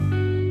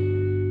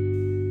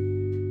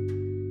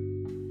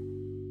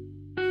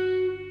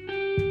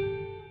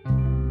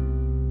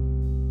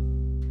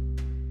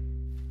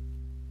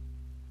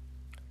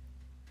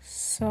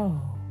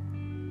So,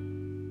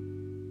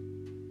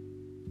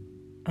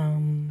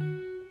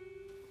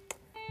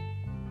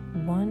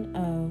 one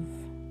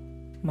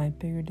of my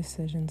bigger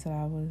decisions that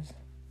I was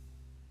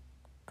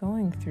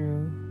going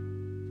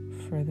through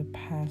for the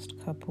past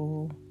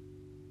couple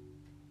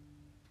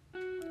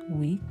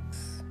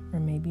weeks or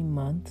maybe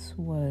months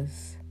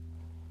was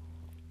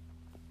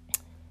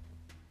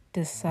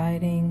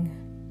deciding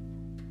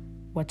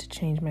what to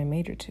change my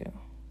major to.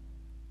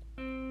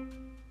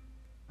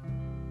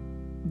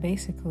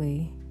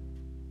 Basically,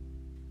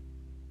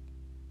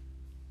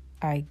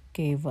 I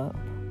gave up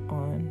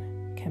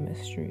on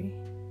chemistry.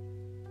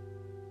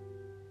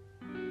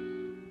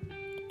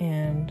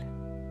 And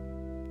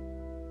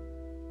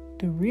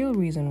the real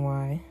reason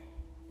why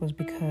was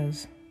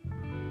because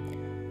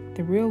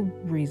the real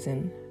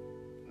reason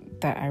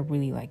that I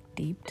really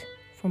deeped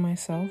for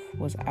myself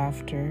was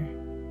after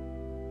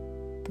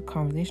the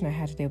conversation I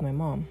had today with my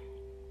mom.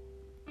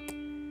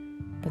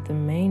 But the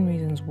main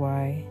reasons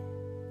why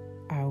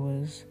I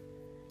was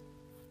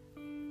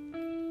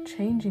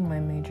changing my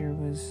major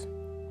was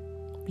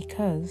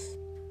because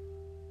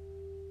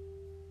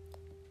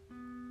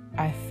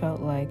I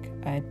felt like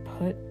I'd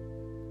put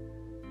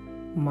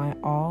my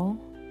all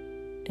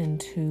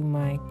into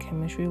my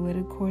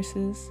chemistry-related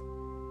courses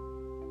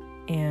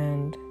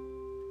and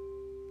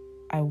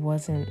I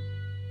wasn't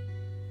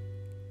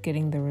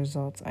getting the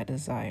results I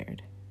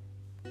desired.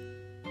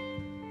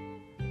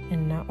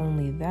 And not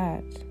only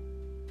that,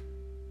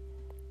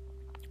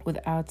 with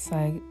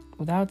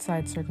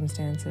outside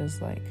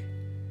circumstances like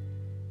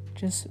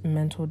just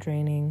mental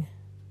draining,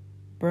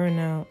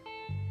 burnout,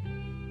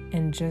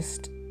 and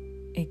just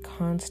a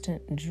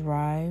constant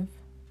drive.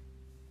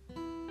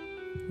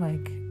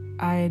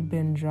 I had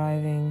been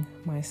driving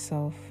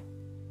myself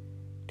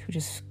to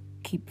just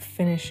keep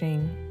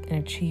finishing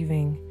and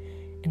achieving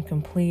and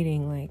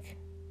completing,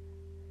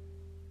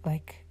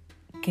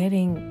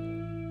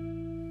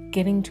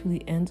 getting to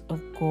the end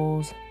of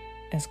goals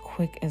as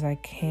quick as I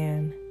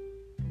can,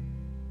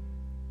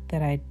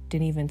 that I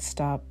didn't even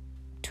stop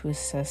to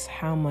assess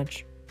how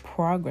much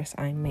progress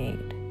I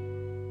made.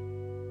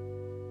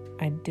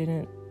 I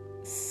didn't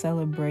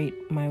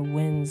celebrate my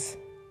wins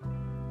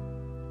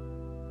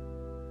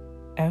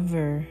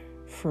ever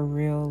for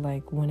real,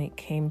 when it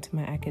came to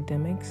my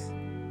academics,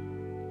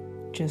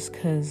 just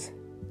because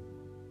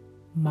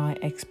my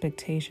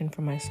expectation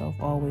for myself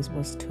always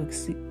was to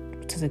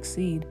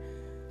succeed,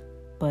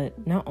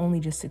 but not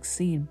only just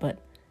succeed, but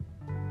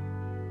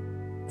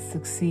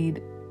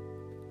succeed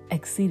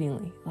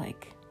exceedingly.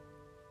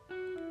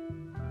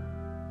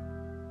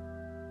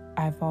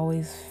 I've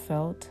always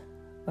felt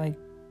like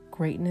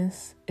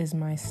greatness is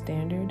my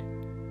standard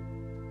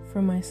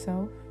for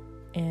myself,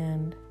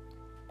 and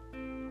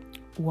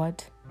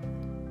what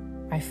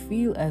I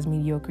feel as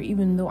mediocre,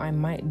 even though I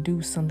might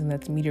do something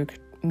that's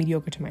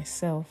mediocre to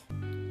myself,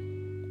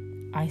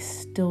 I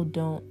still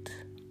don't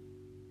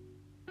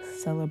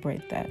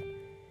celebrate that,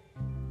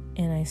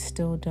 and I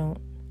still don't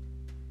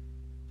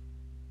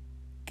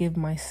give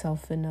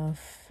myself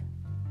enough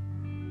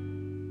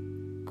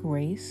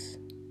grace.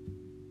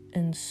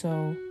 And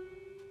so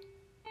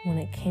when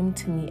it came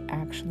to me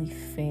actually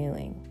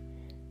failing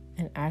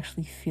and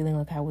actually feeling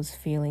like I was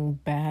failing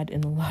bad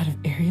in a lot of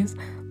areas,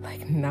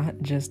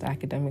 not just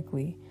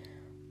academically,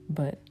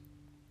 but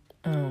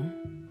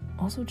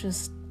also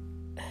just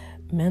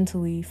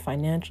mentally,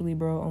 financially,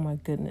 bro. Oh my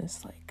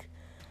goodness,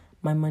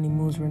 my money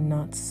moves were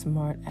not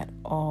smart at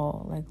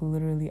all.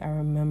 Literally, I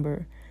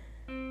remember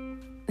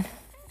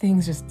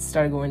things just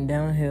started going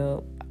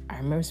downhill. I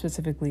remember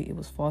specifically it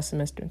was fall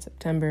semester in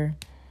September.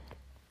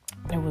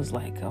 There was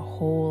a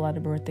whole lot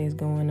of birthdays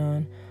going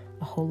on,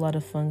 a whole lot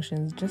of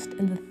functions, just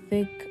in the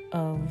thick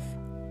of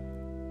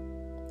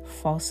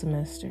fall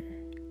semester.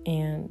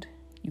 And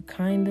you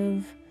kind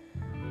of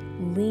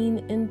lean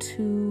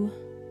into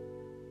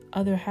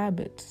other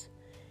habits.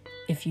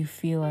 If you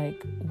feel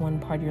like one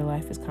part of your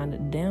life is kind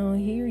of down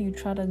here, you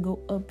try to go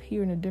up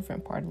here in a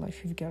different part of life,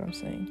 if you get what I'm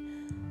saying.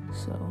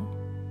 So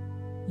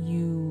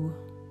you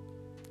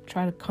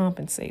try to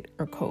compensate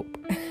or cope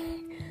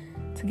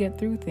to get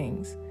through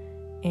things.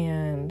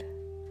 And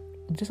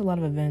just a lot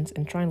of events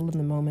and trying to live in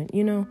the moment.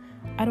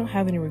 I don't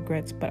have any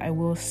regrets, but I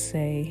will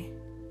say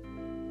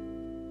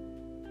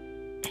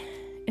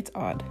it's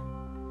odd.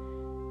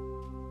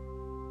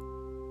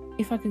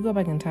 If I could go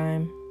back in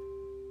time,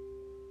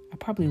 I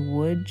probably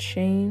would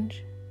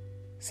change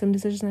some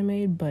decisions I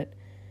made, but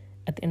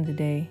at the end of the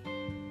day,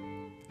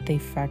 they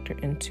factor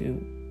into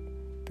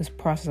this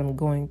process I'm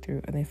going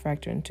through, and they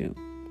factor into,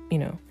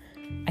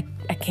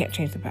 I can't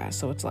change the past,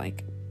 so it's I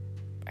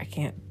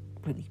can't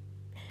really.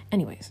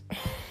 Anyways,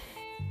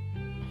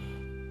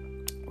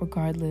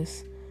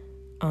 regardless,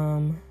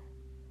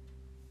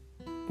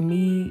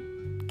 me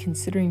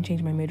considering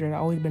changing my major had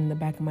always been in the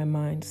back of my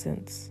mind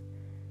since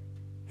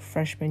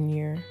freshman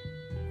year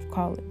of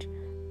college,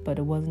 but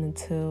it wasn't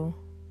until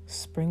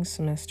spring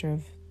semester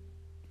of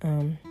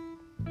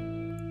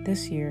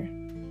this year,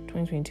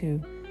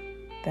 2022,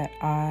 that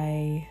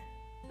I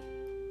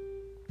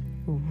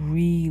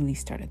really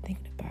started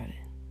thinking about it.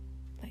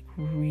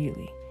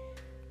 really.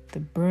 The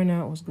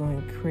burnout was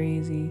going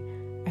crazy.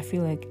 I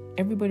feel like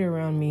everybody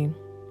around me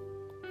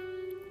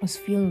was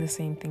feeling the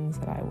same things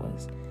that I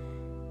was.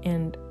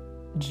 And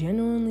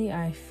genuinely,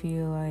 I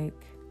feel like,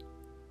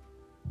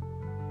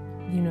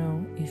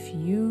 if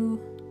you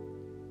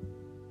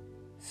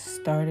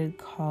started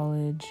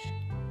college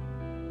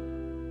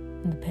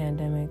in the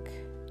pandemic,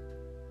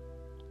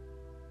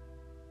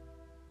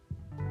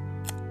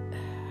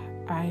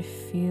 I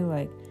feel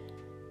like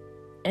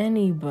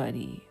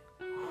anybody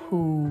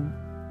who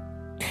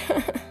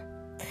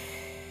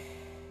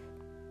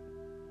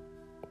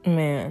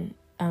man,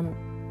 I'm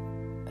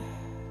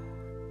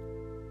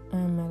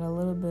at a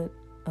little bit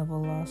of a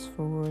loss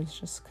for words,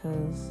 just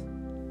because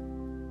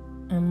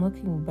I'm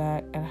looking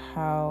back at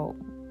how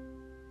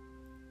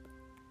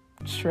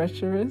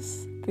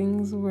treacherous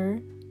things were.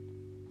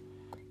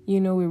 We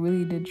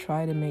really did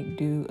try to make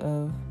do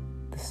of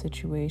the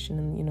situation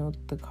and,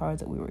 the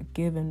cards that we were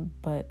given,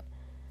 but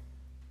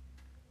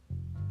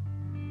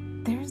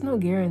there's no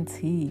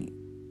guarantee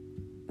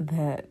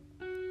that,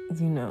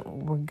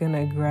 we're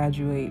gonna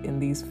graduate in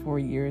these 4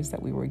 years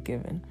that we were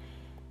given,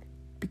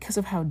 because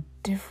of how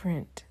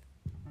different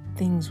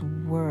things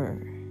were.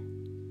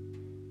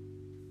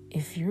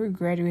 If you're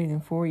graduating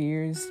in 4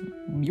 years,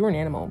 you're an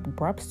animal.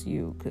 Props to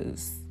you,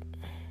 because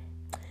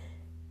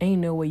ain't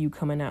no way you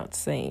coming out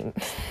sane.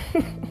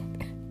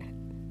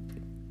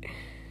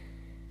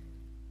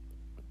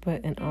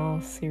 But in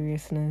all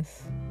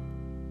seriousness,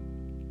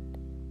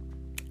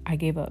 I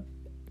gave up.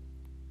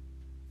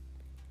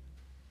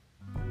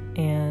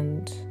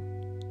 And,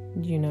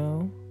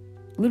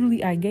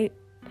 literally I gave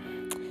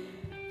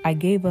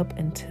up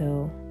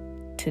until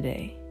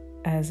today.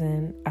 As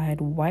in, I had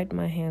wiped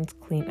my hands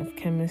clean of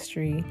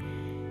chemistry,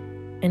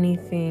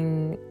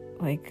 anything,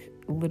 like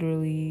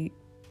literally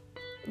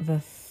the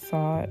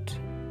thought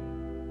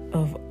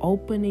of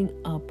opening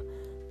up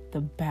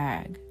the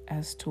bag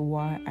as to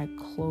why I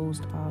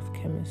closed off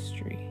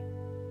chemistry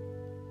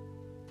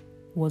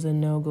was a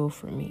no-go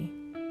for me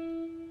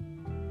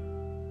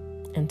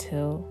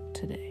until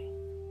today.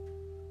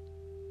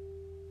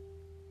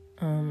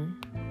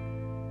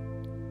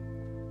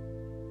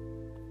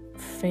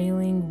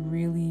 Failing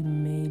really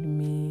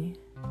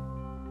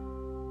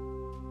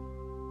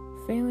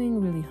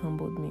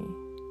humbled me,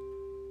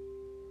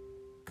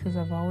 because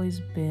I've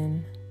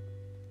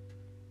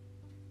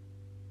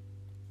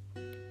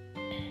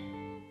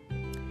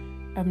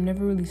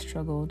never really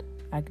struggled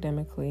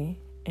academically,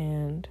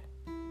 and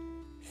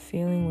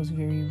failing was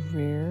very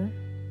rare.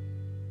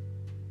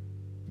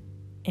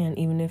 And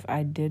even if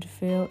I did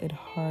fail, it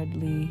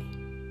hardly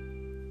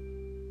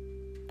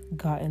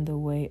got in the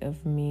way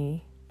of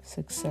me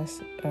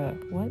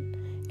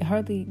It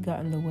hardly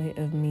got in the way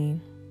of me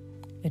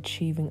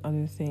achieving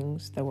other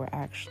things that were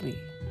actually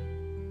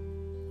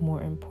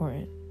more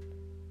important.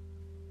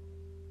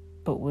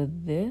 But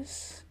with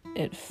this,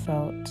 it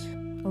felt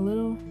a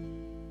little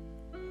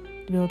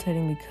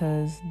debilitating,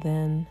 because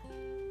then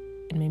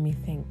it made me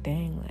think,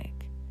 dang,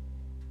 like,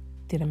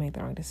 did I make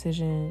the wrong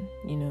decision?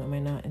 Am I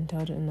not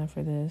intelligent enough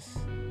for this?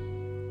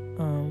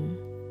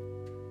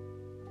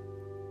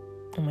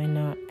 Am I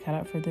not cut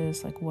out for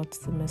this? Like, what's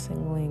the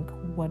missing link?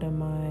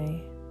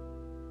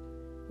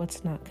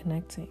 What's not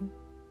connecting?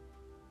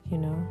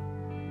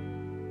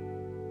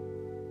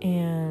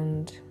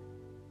 And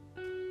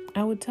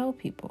I would tell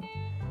people,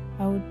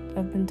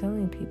 I've been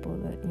telling people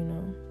that,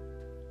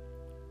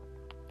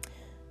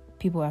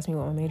 people ask me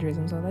what my major is,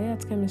 and so I'm like, yeah,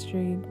 it's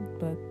chemistry,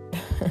 but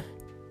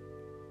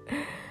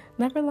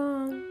not for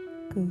long,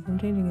 because I'm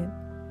changing it.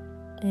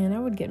 And I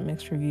would get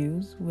mixed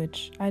reviews,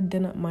 which I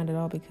did not mind at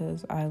all,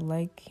 because I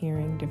like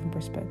hearing different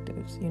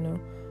perspectives,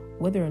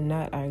 whether or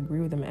not I agree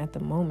with them at the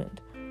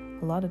moment.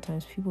 A lot of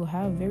times people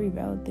have very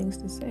valid things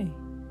to say,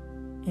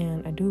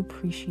 and I do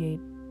appreciate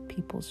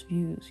people's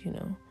views.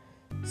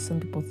 Some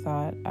people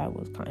thought I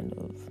was kind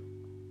of,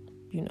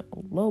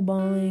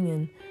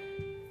 lowballing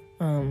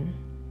and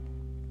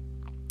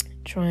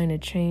trying to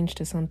change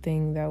to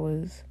something that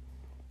was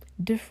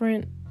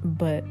different,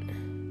 but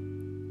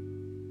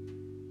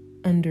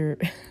under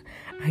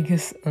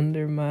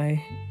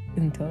my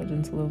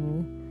intelligence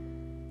level.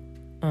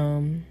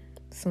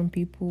 Some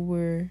people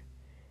were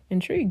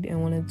intrigued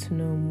and wanted to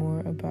know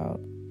more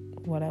about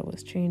what I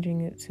was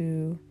changing it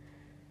to.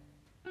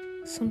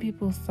 Some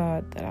people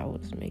thought that I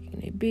was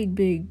making a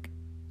big,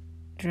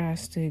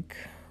 drastic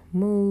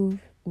move,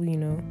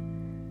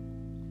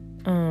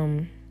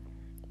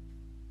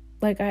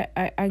 Like,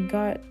 I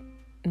got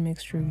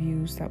mixed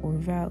reviews that were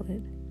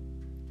valid.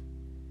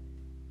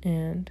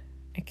 And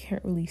I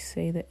can't really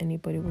say that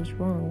anybody was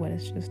wrong, but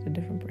it's just a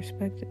different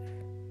perspective.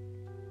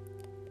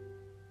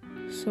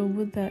 So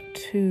with that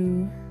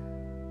too,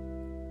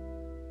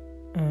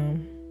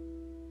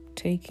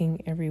 taking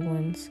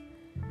everyone's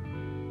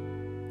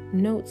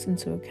notes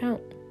into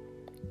account,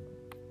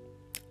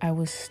 I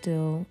was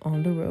still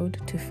on the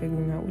road to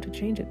figuring out what to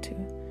change it to.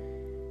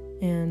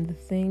 And the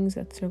things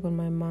that circled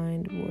my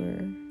mind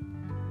were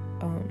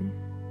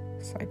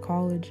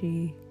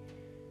psychology,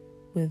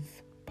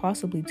 with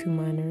possibly 2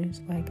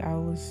 minors. Like, I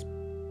was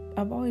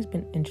I've always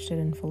been interested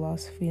in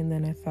philosophy, and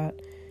then I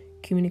thought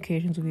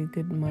communications would be a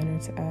good minor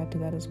to add to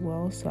that as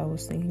well. So I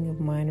was thinking of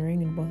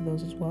minoring in both of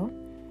those as well.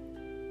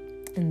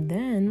 And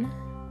then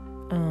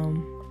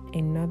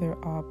another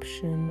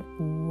option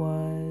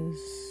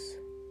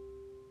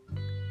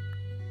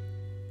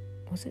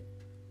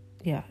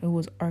it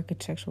was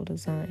architectural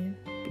design,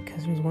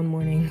 because there was one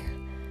morning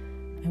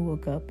I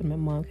woke up and my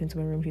mom came to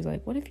my room. She's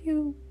like, what if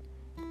you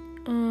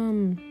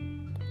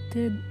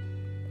did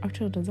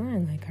architectural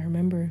design? Like, I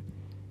remember,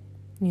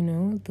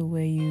 the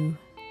way you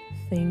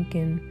think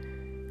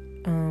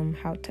and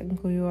how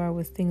technical you are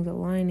with things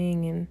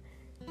aligning and,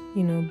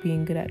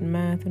 being good at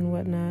math and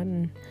whatnot.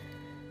 And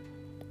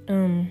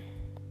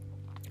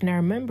I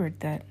remembered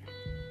that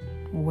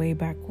way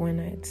back when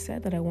I had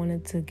said that I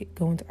wanted to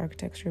go into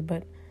architecture,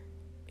 but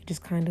it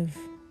just kind of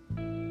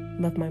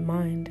left my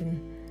mind.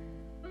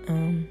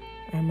 And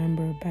I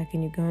remember back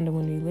in Uganda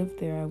when we lived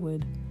there, I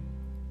would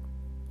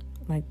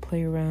like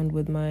play around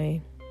with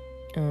my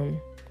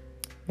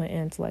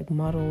aunt's like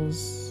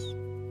models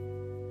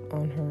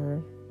on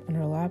her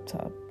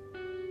laptop,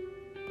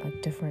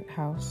 like different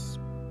house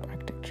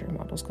architecture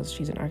models, because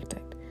she's an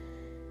architect.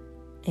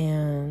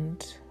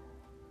 And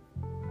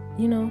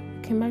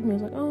it came back to me. I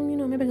was like, oh,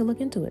 maybe I could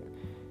look into it.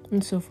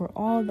 And so for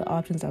all the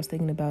options I was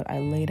thinking about, I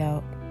laid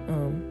out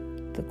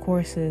the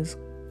courses,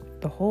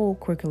 the whole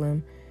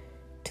curriculum,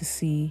 to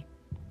see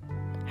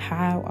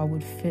how I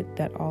would fit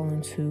that all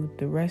into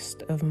the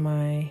rest of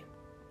my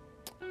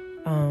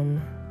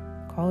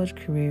college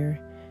career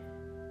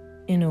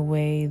in a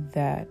way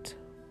that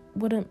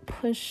wouldn't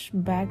push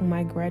back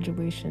my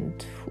graduation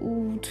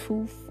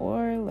too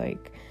far.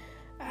 Like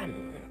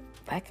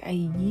a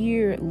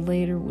year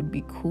later would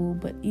be cool,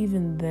 but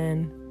even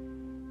then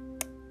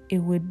it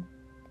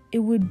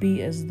would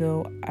be as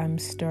though I'm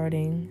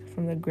starting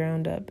from the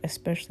ground up,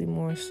 especially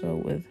more so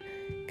with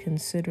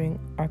considering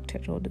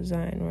architectural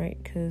design, right?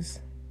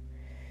 Because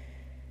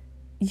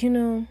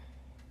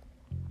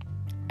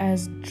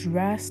as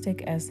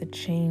drastic as the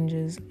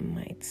changes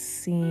might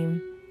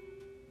seem,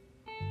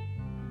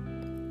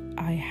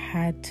 I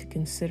had to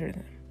consider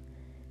them.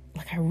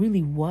 Like, I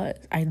really was.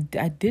 I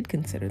did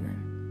consider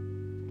them.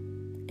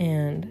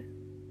 And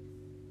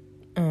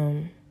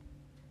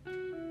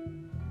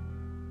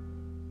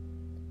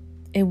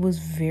it was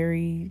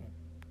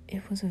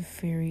a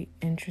very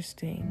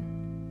interesting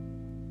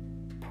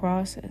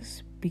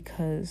process,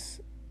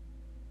 because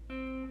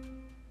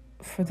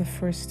for the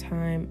first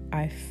time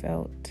I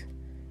felt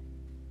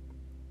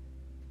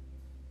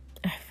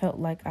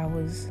like I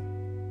was,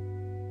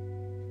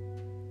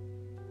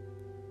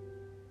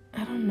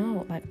 I don't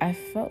know, like I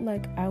felt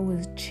like I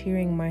was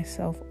cheering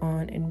myself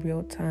on in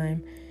real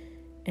time,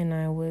 and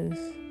I was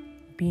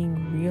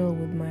being real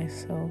with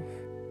myself,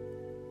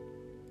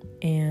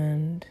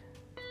 and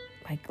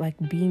like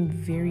being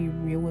very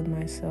real with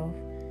myself,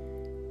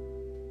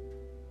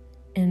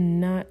 and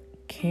not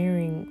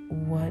caring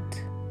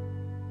what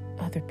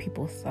other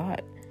people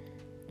thought.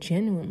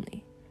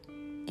 Genuinely,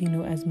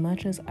 as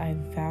much as I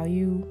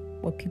value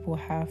what people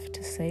have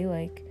to say,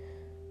 like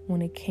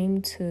when it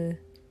came to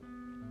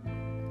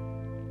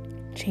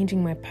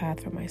changing my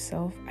path for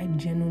myself, I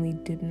genuinely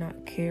did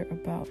not care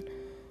about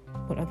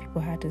what other people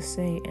had to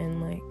say.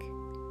 And like,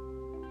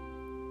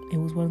 it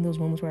was one of those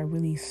moments where I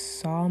really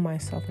saw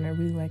myself, and I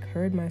really like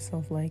heard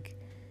myself, like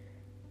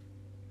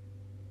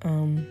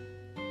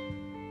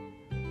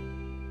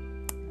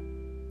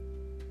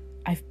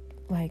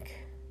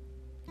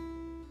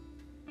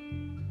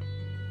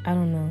I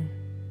don't know.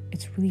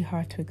 It's really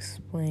hard to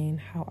explain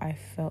how I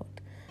felt,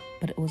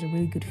 but it was a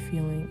really good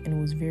feeling, and it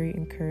was very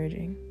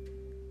encouraging.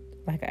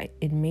 Like,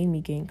 it made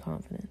me gain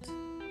confidence.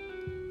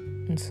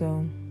 And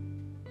so,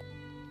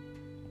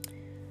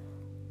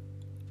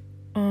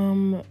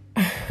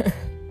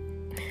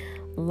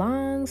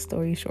 long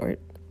story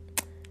short,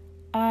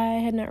 I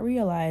had not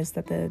realized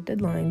that the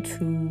deadline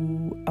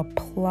to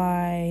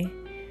apply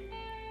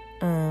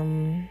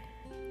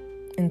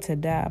into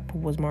DAP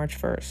was March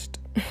 1st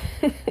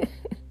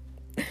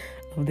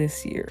of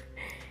this year.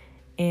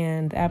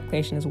 And the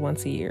application is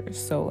once a year.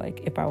 So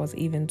like, if I was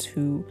even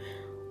to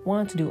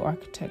want to do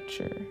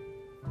architecture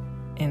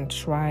and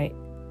try,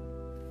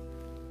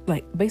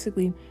 like,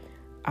 basically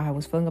I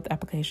was filling up the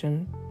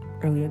application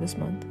earlier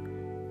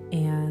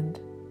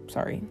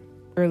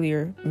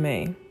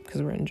May,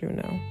 because we're in June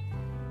now.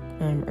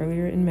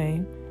 Earlier in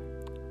May,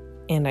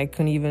 and I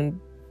couldn't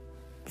even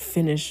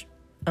finish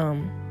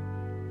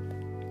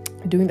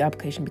doing the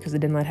application because the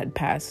deadline had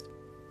passed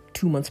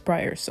 2 months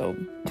prior, so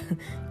it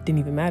didn't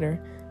even matter.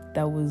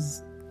 It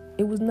was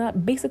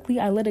not,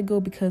 basically I let it go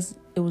because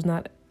it was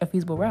not a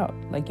feasible route.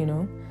 Like,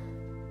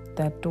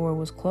 that door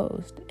was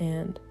closed,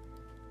 and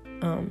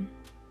I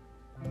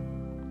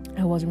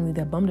wasn't really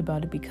that bummed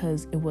about it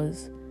because it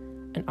was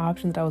an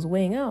option that I was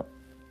weighing out.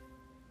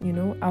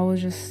 I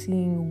was just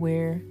seeing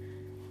where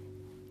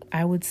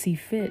I would see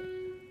fit.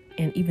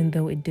 And even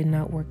though it did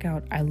not work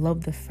out, I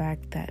love the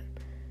fact that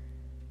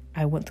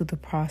I went through the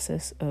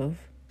process of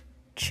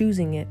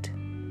choosing it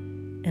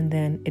And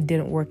then it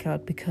didn't work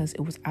out because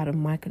it was out of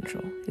my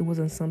control. It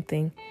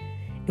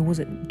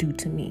wasn't due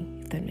to me,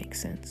 if that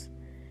makes sense.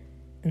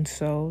 And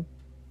so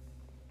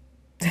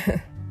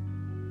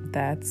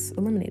that's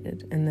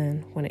eliminated. And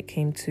then when it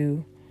came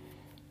to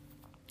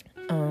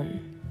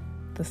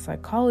the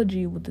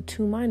psychology with the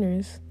 2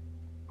 minors,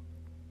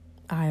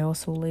 I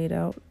also laid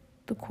out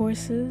the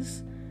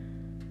courses,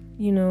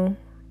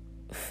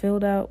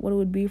 filled out what it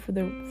would be for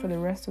the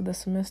rest of the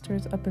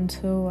semesters up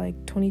until like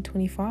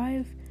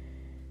 2025.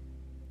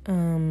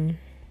 And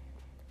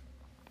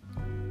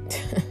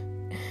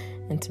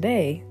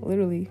today,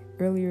 literally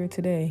earlier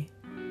today,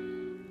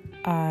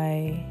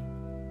 I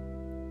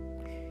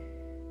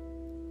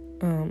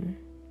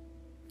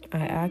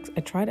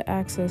try to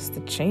access the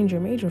change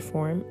your major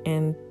form,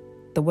 and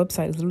the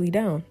website is literally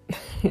down.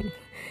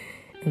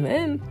 And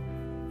then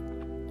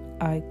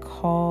I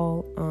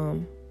call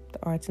the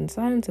Arts and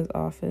Sciences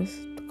office,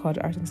 the College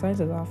of Arts and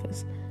Sciences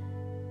office,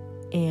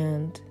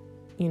 and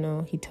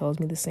he tells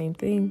me the same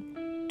thing,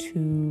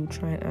 to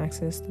try and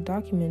access the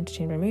document to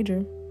change my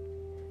major,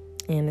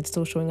 and it's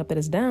still showing up that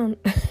it's down.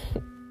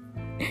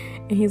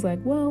 And he's like,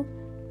 well,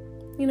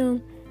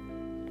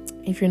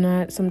 if you're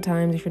not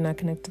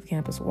connected to the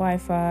campus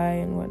Wi-Fi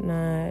and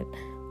whatnot,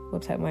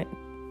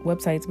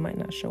 websites might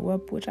not show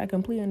up, which I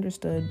completely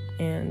understood.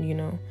 And,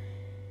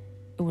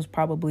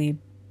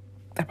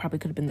 that probably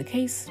could have been the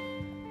case.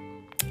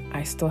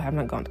 I still have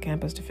not gone to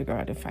campus to figure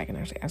out if I can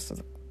actually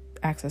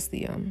access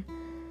the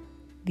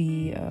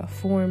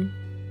form.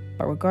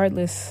 But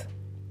regardless,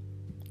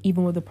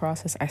 even with the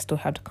process, I still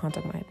have to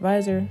contact my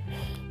advisor.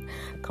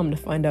 Come to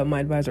find out, my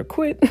advisor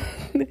quit.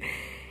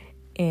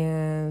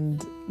 And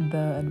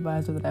the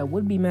advisor that I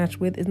would be matched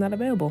with is not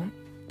available.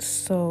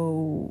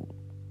 So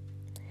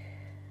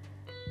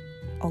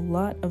a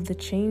lot of the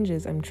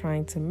changes I'm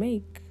trying to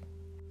make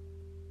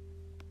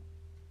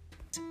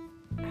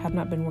have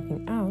not been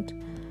working out,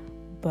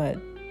 but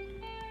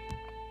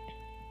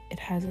it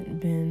hasn't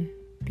been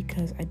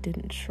because I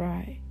didn't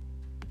try.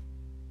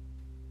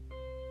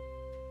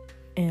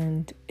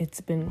 And it's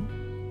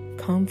been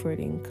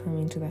comforting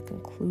coming to that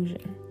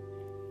conclusion.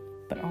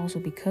 But also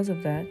because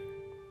of that,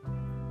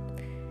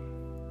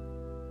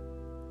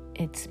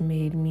 it's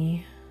made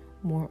me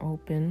more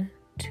open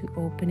to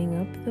opening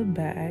up the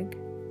bag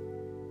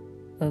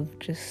of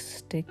just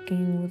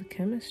sticking with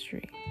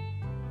chemistry.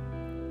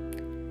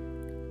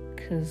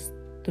 Because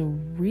the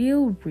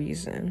real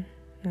reason,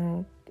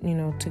 to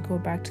go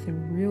back to the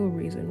real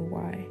reason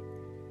why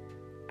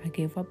I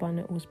gave up on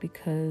it, was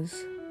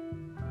because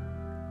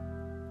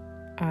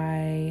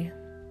I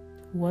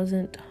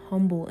wasn't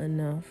humble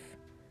enough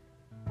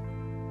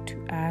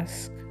to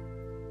ask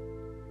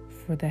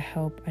for the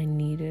help I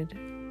needed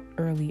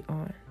early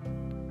on,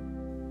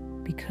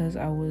 because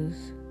I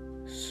was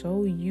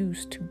so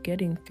used to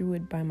getting through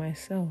it by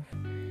myself.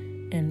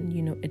 And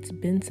it's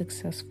been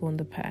successful in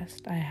the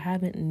past. I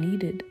haven't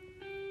needed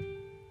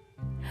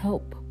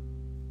help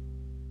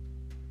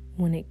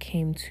when it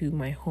came to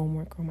my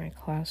homework or my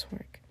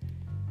classwork.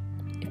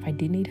 If I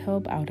did need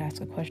help, I would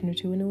ask a question or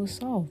two and it was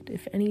solved.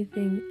 If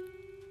anything,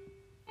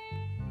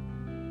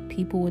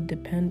 people would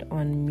depend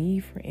on me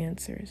for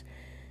answers.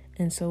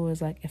 And so it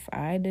was like, if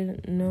I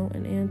didn't know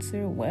an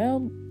answer,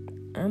 well,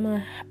 I'm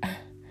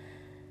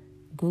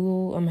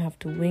gonna have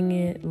to wing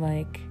it,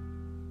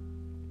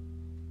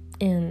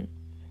 and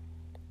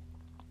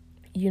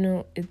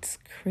it's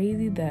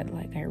crazy that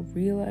I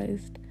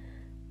realized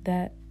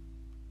that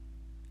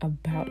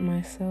about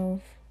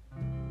myself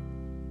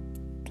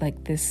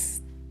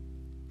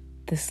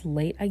this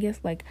late, I guess.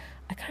 I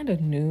kind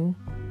of knew.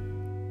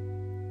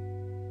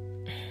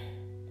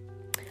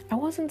 I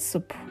wasn't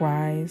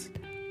surprised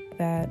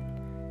that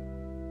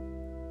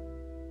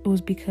it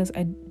was because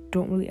I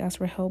don't really ask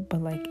for help,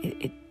 but I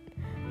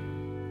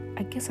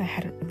guess I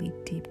hadn't really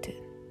deeped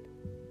it.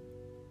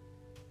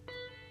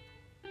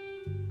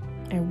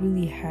 I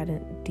really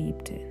hadn't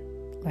deeped it,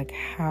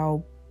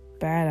 how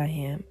bad I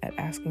am at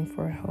asking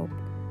for help,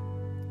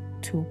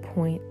 to a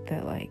point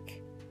that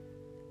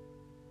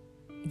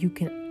you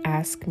can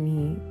ask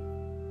me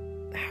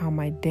how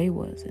my day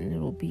was and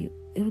it'll be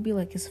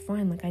it's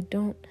fine. I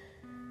don't,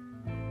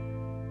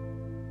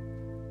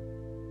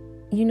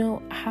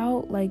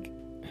 how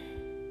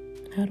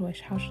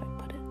should I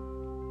put it?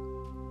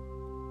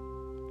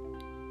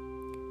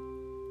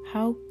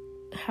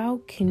 How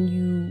can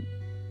you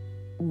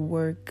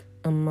work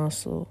a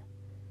muscle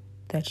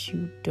that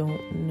you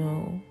don't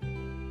know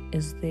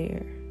is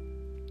there?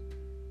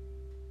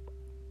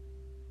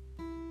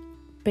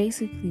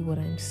 Basically what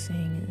I'm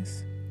saying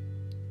is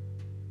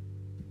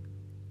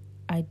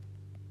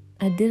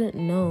I didn't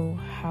know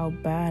how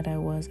bad I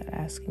was at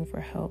asking for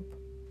help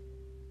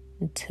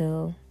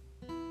until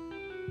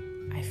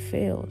I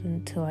failed,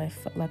 until I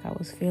felt like I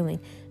was failing,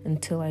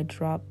 until I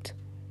dropped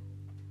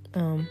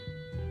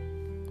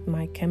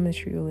my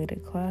chemistry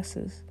related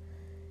classes.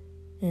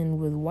 And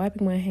with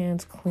wiping my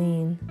hands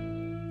clean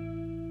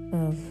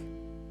of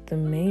the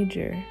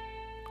major,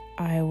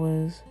 I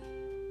was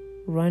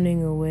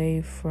running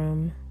away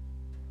from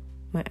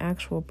my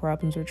actual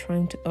problems or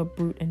trying to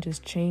uproot and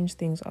just change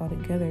things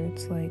altogether.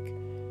 It's like,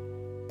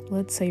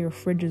 let's say your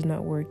fridge is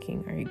not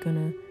working. Are you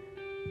gonna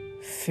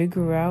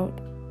figure out,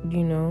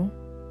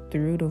 the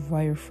root of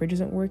why your fridge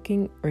isn't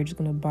working, or are you just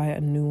gonna buy a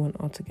new one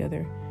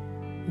altogether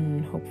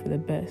and hope for the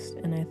best?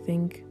 And I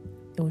think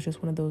it was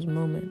just one of those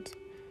moments.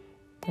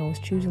 I was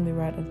choosing the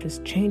route of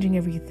just changing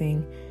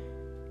everything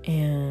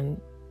and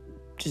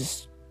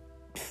just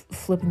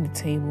flipping the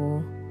table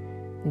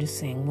and just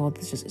saying, well,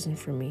 this just isn't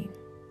for me.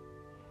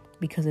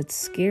 Because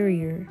it's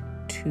scarier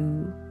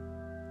to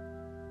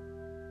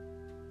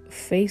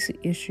face the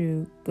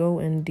issue, go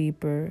in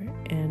deeper,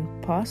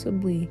 and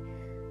possibly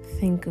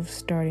think of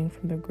starting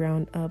from the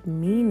ground up,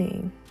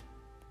 meaning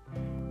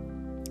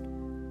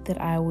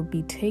that I would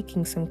be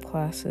taking some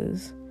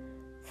classes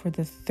for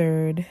the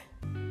third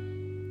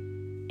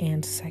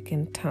and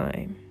second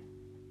time.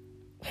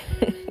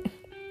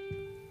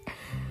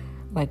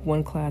 Like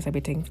one class I'd be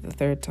taking for the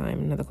third time,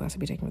 another class I'd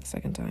be taking for the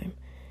second time.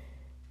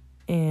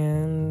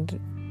 And,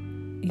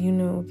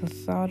 the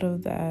thought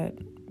of that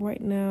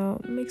right now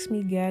makes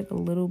me gag a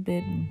little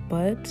bit,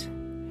 but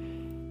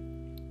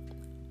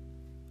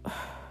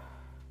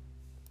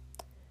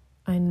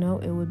I know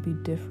it would be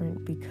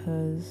different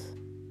because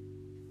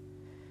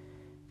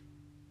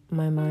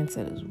my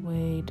mindset is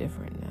way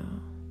different now.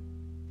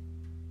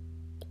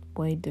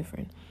 Way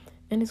different.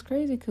 And it's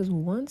crazy because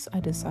once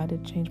I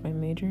decided to change my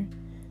major,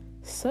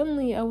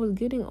 suddenly I was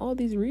getting all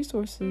these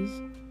resources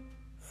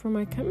for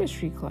my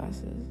chemistry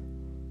classes.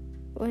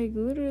 Like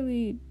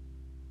literally,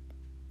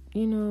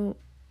 and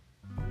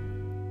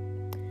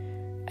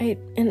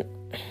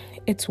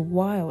it's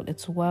wild.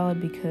 It's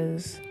wild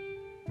because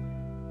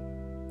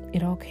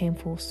it all came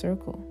full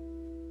circle,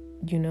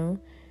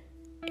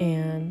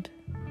 and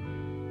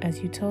as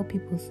you tell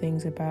people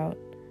things about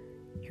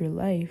your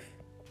life,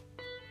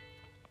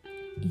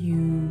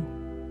 you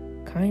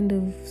kind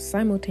of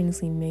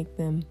simultaneously make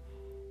them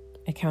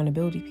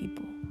accountability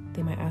people.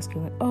 They might ask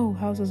you like, oh,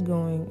 how's this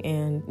going?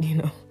 And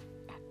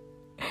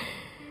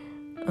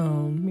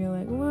you're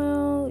like,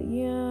 well,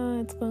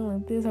 yeah, it's going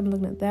like this. I'm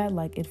looking at that.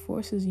 Like, it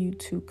forces you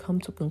to come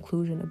to a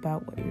conclusion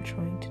about what you're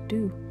trying to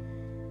do.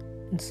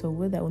 And so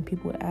with that, when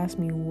people would ask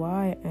me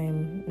why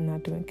I'm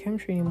not doing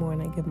chemistry anymore,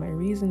 and I give my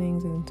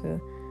reasonings into,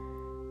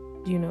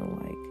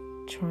 like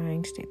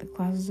trying to take the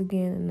classes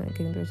again and not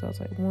getting the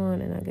results I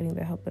want and not getting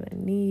the help that I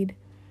need.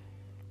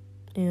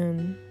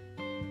 And,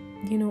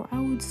 I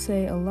would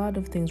say a lot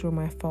of things were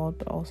my fault,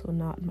 but also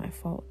not my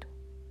fault.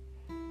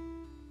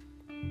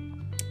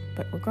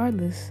 But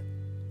regardless,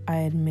 I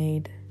had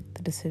made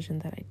the decision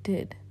that I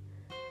did.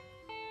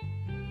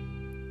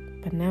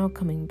 But now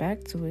coming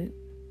back to it,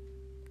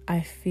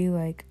 I feel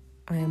like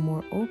I am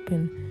more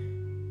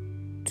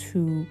open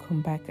to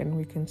come back and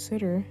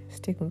reconsider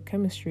sticking with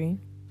chemistry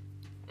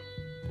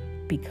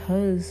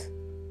because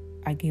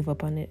I gave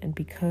up on it and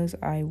because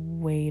I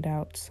weighed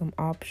out some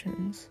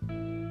options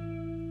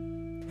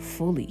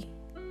fully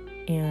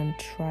and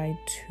tried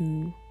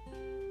to,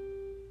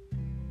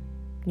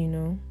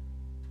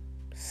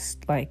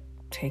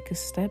 take a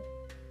step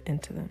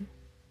into them.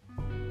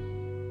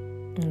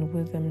 And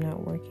with them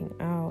not working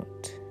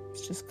out,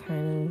 it's just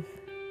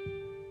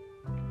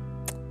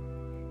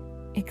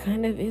it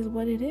kind of is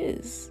what it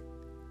is.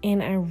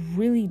 And I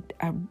really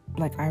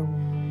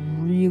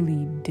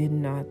did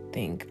not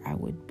think I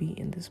would be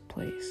in this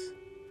place.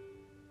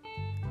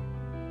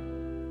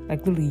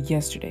 Like literally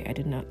yesterday, I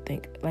did not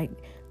think. Like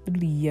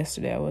literally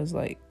yesterday, I was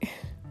like,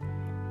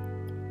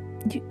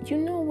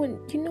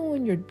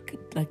 when you're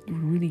like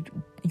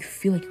you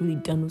feel like you're really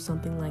done with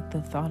something. Like the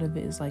thought of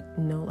it is like,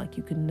 no, like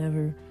you could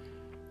never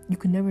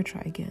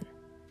try again.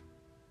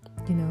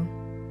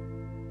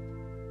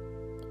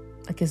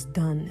 Like it's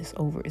done, it's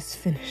over, it's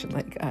finished.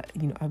 Like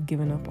I've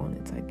given up on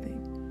it type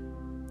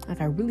thing.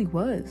 Like I really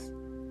was.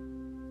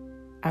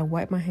 I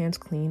wiped my hands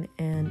clean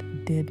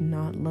and did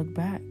not look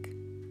back.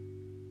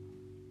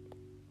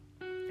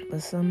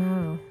 But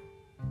somehow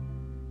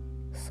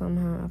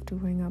after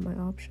weighing out my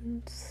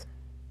options,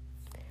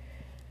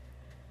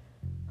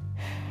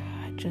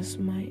 I just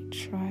might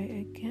try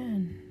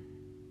again.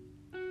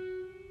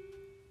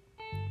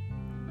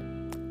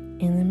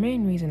 And the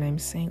main reason I'm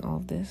saying all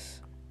of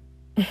this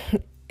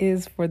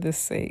is for the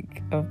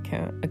sake of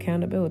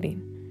accountability.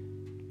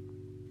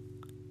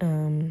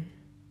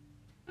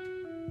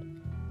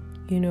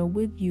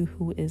 With you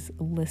who is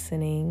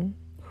listening,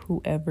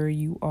 whoever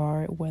you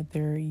are,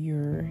 whether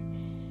you're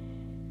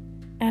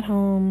at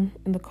home,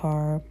 in the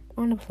car,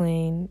 on a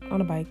plane,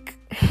 on a bike,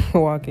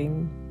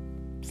 walking,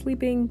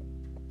 sleeping,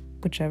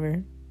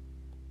 whichever.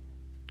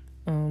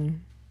 I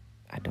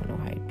don't know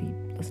how I'd be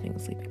listening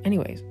and sleeping.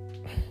 Anyways.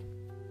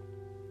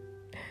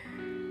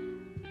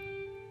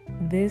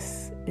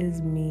 This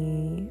is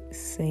me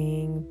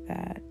saying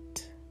that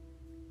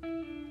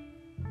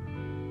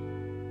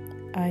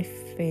I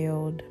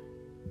failed.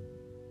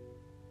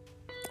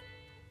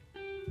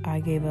 I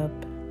gave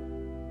up.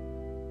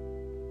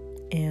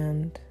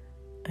 And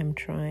I'm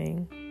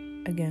trying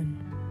again.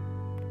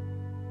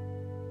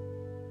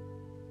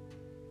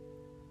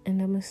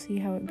 And I'm gonna see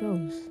how it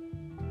goes.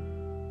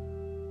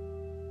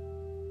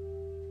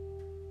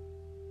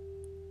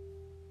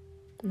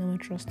 And I'm gonna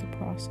trust the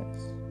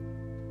process.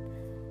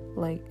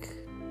 Like,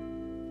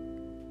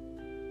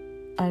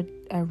 I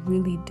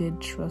really did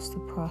trust the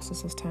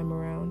process this time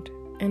around.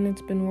 And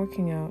it's been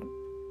working out.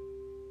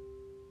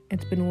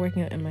 It's been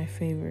working out in my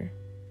favor.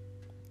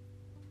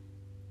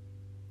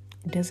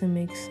 It doesn't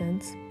make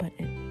sense, but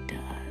it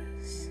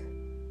does.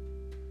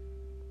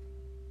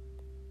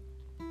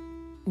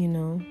 You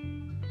know,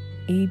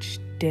 each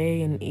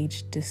day and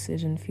each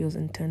decision feels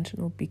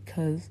intentional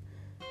because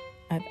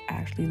I've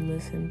actually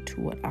listened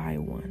to what I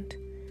want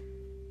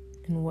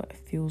and what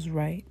feels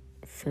right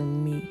for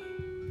me.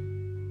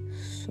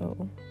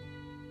 So,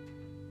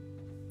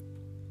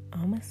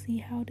 I'ma see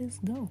how this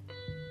go.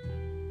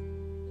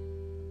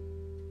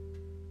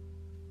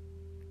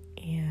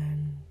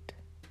 And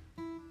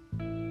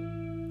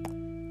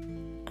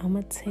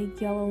I'ma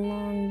take y'all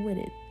along with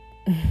it.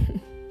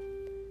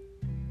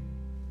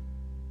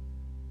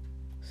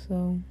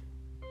 So,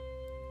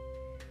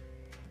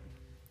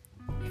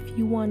 if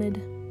you wanted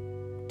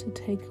to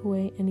take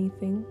away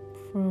anything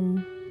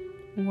from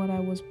what I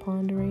was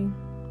pondering,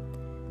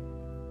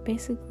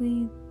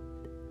 basically,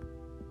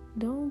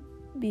 don't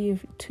be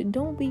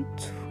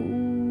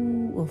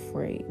too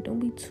afraid. Don't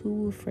be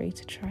too afraid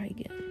to try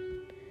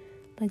again.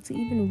 Like, to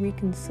even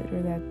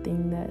reconsider that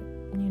thing that,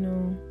 you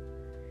know,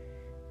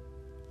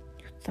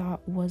 you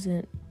thought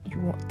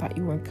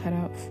you weren't cut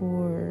out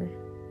for, or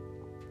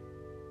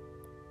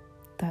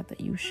thought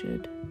that you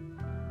should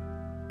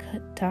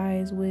cut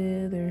ties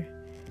with, or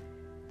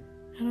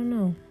I don't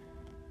know.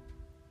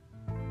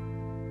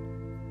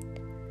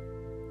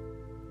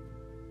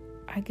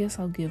 I guess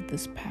I'll give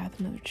this path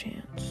another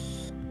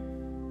chance.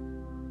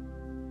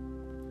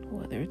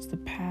 Whether it's the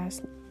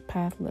path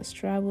less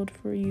traveled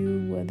for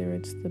you, whether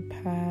it's the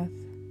path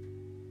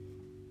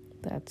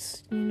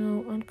that's, you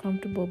know,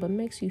 uncomfortable but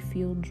makes you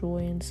feel joy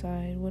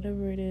inside,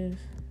 whatever it is.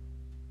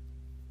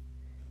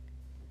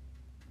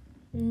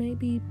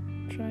 Maybe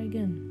try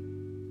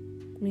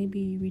again.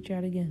 Maybe reach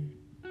out again.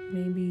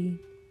 Maybe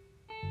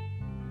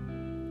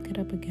get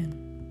up again.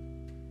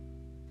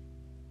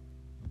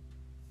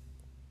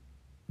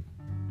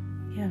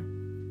 Yeah.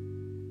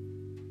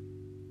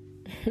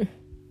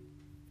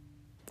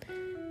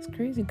 It's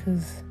crazy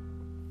because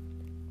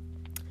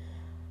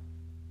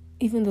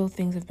even though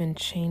things have been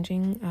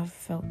changing, I've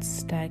felt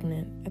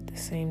stagnant at the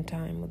same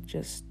time with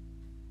just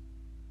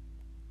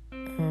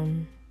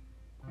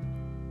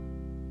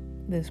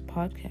this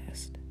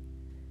podcast.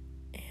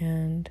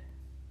 And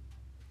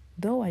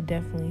though I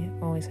definitely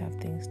always have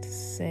things to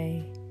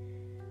say,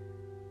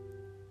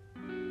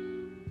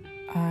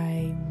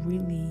 I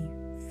really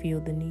feel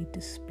the need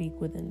to speak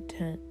with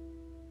intent.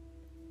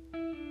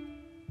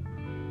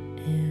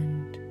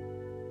 And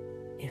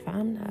if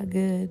I'm not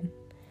good,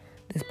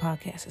 this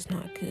podcast is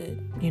not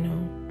good, you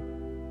know?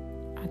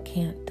 I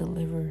can't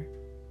deliver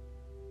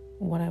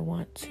what I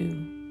want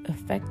to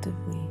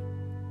effectively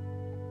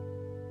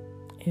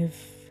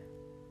if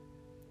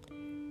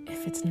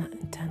it's not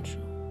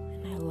intentional,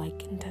 and I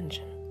like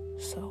intention.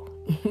 So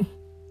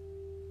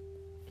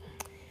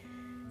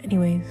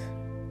anyways,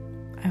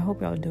 I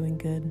hope y'all doing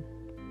good.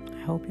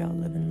 I hope y'all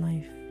living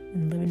life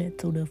and living it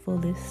to the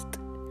fullest,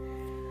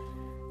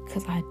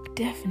 because I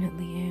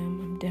definitely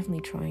am. I'm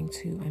definitely trying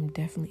to. I'm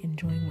definitely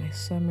enjoying my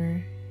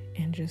summer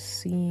and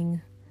just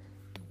seeing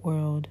the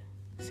world,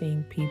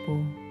 seeing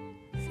people,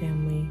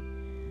 family,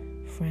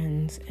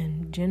 friends,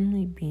 and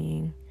generally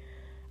being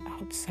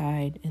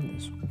outside in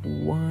this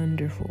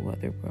wonderful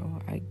weather,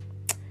 bro. I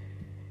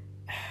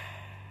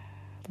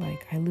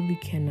literally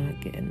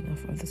cannot get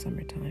enough of the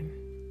summertime.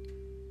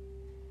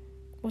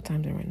 What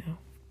time is it right now?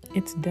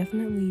 It's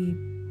definitely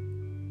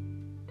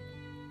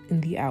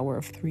in the hour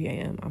of 3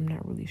 a.m. I'm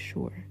not really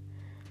sure,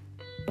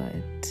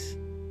 but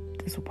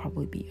this will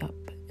probably be up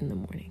in the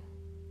morning.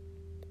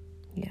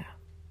 Yeah.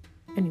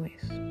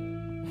 Anyways,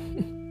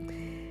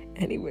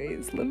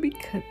 let me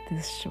cut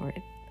this short.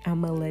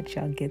 I'm gonna let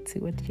y'all get to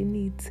what you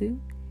need to,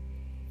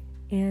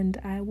 and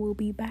I will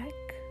be back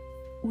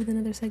with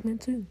another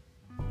segment too.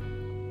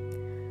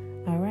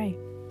 All right.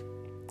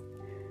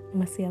 I'm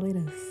gonna see y'all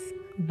later.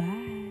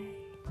 Bye.